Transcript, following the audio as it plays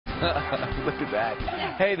Look at that.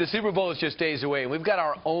 Hey, the Super Bowl is just days away, and we've got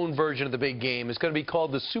our own version of the big game. It's going to be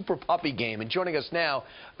called the Super Puppy Game. And joining us now,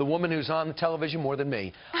 the woman who's on the television more than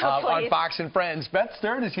me, on Fox and Friends, Beth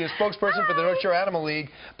Stern is here, spokesperson for the North Shore Animal League.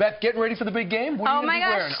 Beth, getting ready for the big game? What are you going to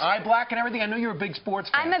be wearing? Eye black and everything? I know you're a big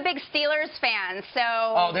sports fan. I'm a big Steelers fan, so...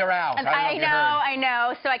 Oh, they're out. I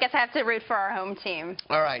know. So I guess I have to root for our home team.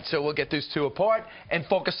 All right, so we'll get these two apart and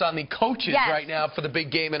focus on the coaches right now for the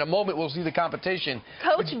big game. In a moment, we'll see the competition.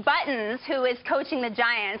 Coach Buttons, who is coaching the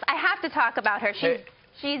Giants, I have to talk about her.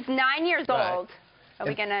 She's 9 years old. Are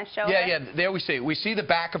we going to show her? Yeah, there we see. We see the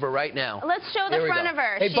back of her right now. Let's show the front of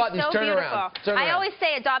her. Hey, She's Buttons, so turn beautiful. around. Turn around. I always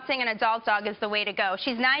say adopting an adult dog is the way to go.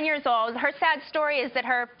 She's 9 years old. Her sad story is that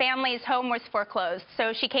her family's home was foreclosed.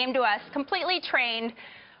 So she came to us completely trained,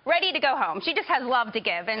 ready to go home. She just has love to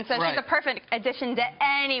give, and so she's a perfect addition to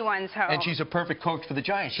anyone's home. And she's a perfect coach for the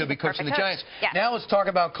Giants. She'll be coaching the Giants. Yes. Now let's talk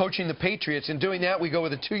about coaching the Patriots. And doing that, we go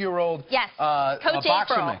with a 2-year-old Coach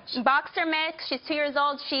boxer April. mix. Boxer mix. She's 2 years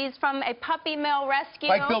old. She's from a puppy mill rescue.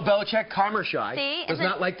 Like Bill Belichick, calm or shy. See? Does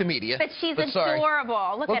not like the media. But she's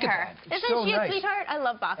adorable. Look at her. Isn't she a sweetheart? I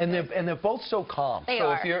love boxers. And they're both so calm. They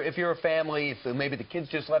are. If you're a family, if maybe the kids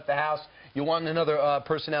just left the house, you want another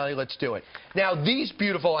personality, let's do it. Now, these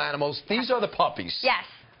beautiful animals, these are the puppies. Yes.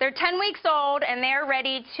 They're 10 weeks old, and they're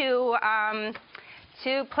ready to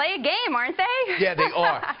play a game, aren't they? Yeah, they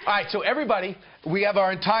are. All right, so everybody, we have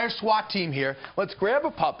our entire SWAT team here. Let's grab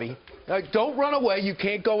a puppy. Don't run away. You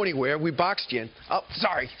can't go anywhere. We boxed you in. Oh,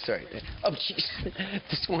 sorry. Oh, jeez.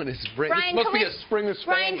 This one is Brian, this must be a Springer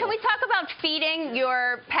Spaniel. Brian, can we talk about feeding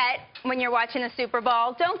your pet when you're watching the Super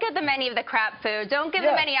Bowl? Don't give them any of the crap food. Don't give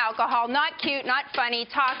them any alcohol. Not cute, not funny,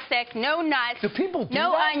 toxic, no nuts. Do people do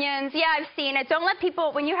no that? onions. Yeah, I've seen it. Don't let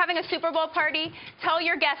people, when you're having a Super Bowl party, tell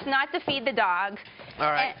your guests not to feed the dog.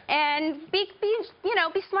 All right. And be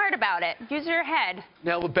smart about it. Use your head.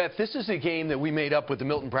 Now, Beth, this is a game that we made up with the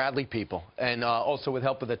Milton Bradley people and also with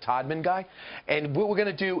help of the Todman guy. And what we're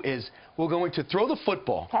going to do is we're going to throw the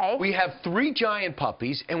football. Okay. We have 3 giant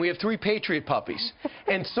puppies and we have 3 Patriot puppies.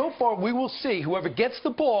 And so far, we will see. Whoever gets the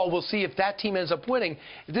ball, we'll see if that team ends up winning.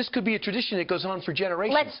 This could be a tradition that goes on for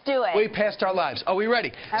generations. Let's do it. Way past our lives. Are we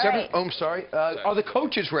ready? All right. Oh, I'm sorry. Are the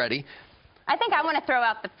coaches ready? I think I want to throw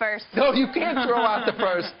out the first. No, you can't throw out the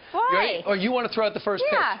first. Why? Or you want to throw out the first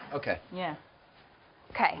pitch? Okay. Yeah.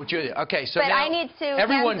 Okay. Okay, so but now I need to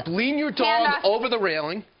everyone lean your dog over the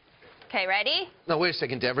railing. Okay, ready? No, wait a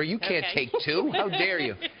second, Deborah. You can't take 2. How dare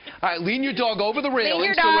you? All right, lean your dog over the railing.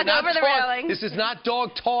 Lean your dog over the railing. This is not dog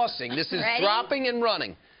tossing. This is dropping and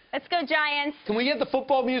running. Let's go, Giants. Can we get the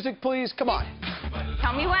football music, please? Come on.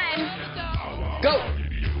 Tell me when. Go.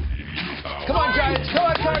 Come on, Giants. Come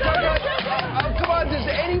on. Oh, come on. Does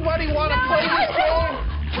anybody want to play this game?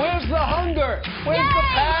 Where's the hunger? Where's the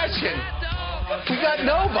passion? We got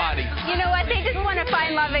nobody. You know what? They just want to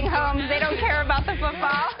find loving homes. They don't care about the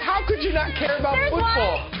football. How could you not care about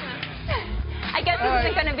football? I guess this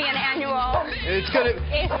isn't going to be an annual.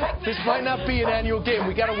 This might not be an annual game.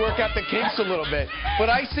 We got to work out the kinks a little bit. What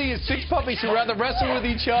I see is 6 puppies who rather wrestle with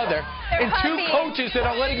each other and 2 coaches that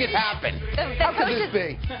are letting it happen. How could this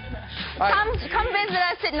be? Come visit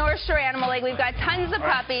us at North Shore Animal League. We've got tons of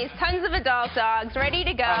puppies, tons of adult dogs ready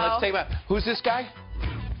to go. Let's take him out. Who's this guy?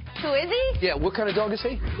 Who is he? Yeah, what kind of dog is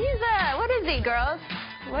he? He's what is he, girls?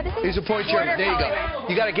 What is he? He's a point German. There you go.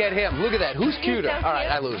 You got to get him. Look at that. Who's cuter? So all right,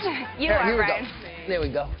 I lose. Here we go. There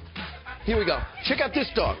we go. Here we go. Check out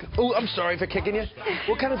this dog. Oh, I'm sorry for kicking you.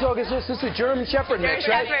 What kind of dog is this? This is a German Shepherd mix,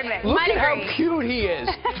 right? Shepherd mix. Look at how cute he is.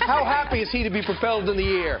 How happy is he to be propelled in the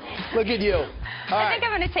air? Look at you. I think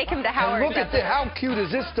I'm going to take him to Howard. And look at this. How cute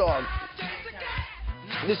is this dog?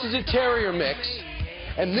 This is a terrier mix,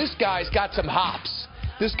 and this guy's got some hops.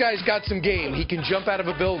 This guy's got some game. He can jump out of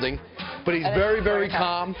a building, but he's very, very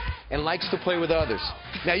calm and likes to play with others.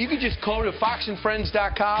 Now, you could just go to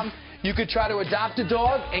foxandfriends.com. You could try to adopt a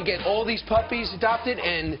dog and get all these puppies adopted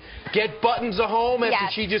and get Buttons a home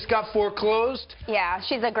after she just got foreclosed. Yeah,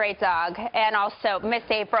 she's a great dog. And also Miss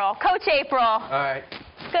April, Coach April. All right.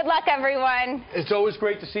 Good luck, everyone. It's always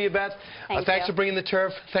great to see you, Beth. Thanks for bringing the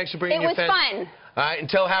turf. Thanks for bringing your fence. It was fun. All right, and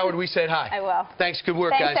tell Howard we said hi. I will. Thanks. Good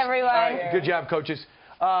work, guys. Thanks, everyone. All right, good job, coaches.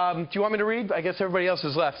 Do you want me to read? I guess everybody else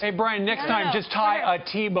is left. Hey, Brian, next time, just tie a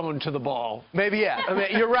T-bone to the ball. Maybe, yeah. I mean,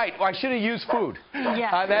 you're right. I should have used food.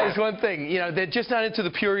 Yeah. That is one thing. You know, they're just not into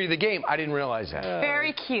the purity of the game. I didn't realize that.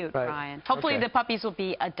 Very cute, Brian. Hopefully the puppies will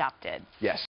be adopted. Yes.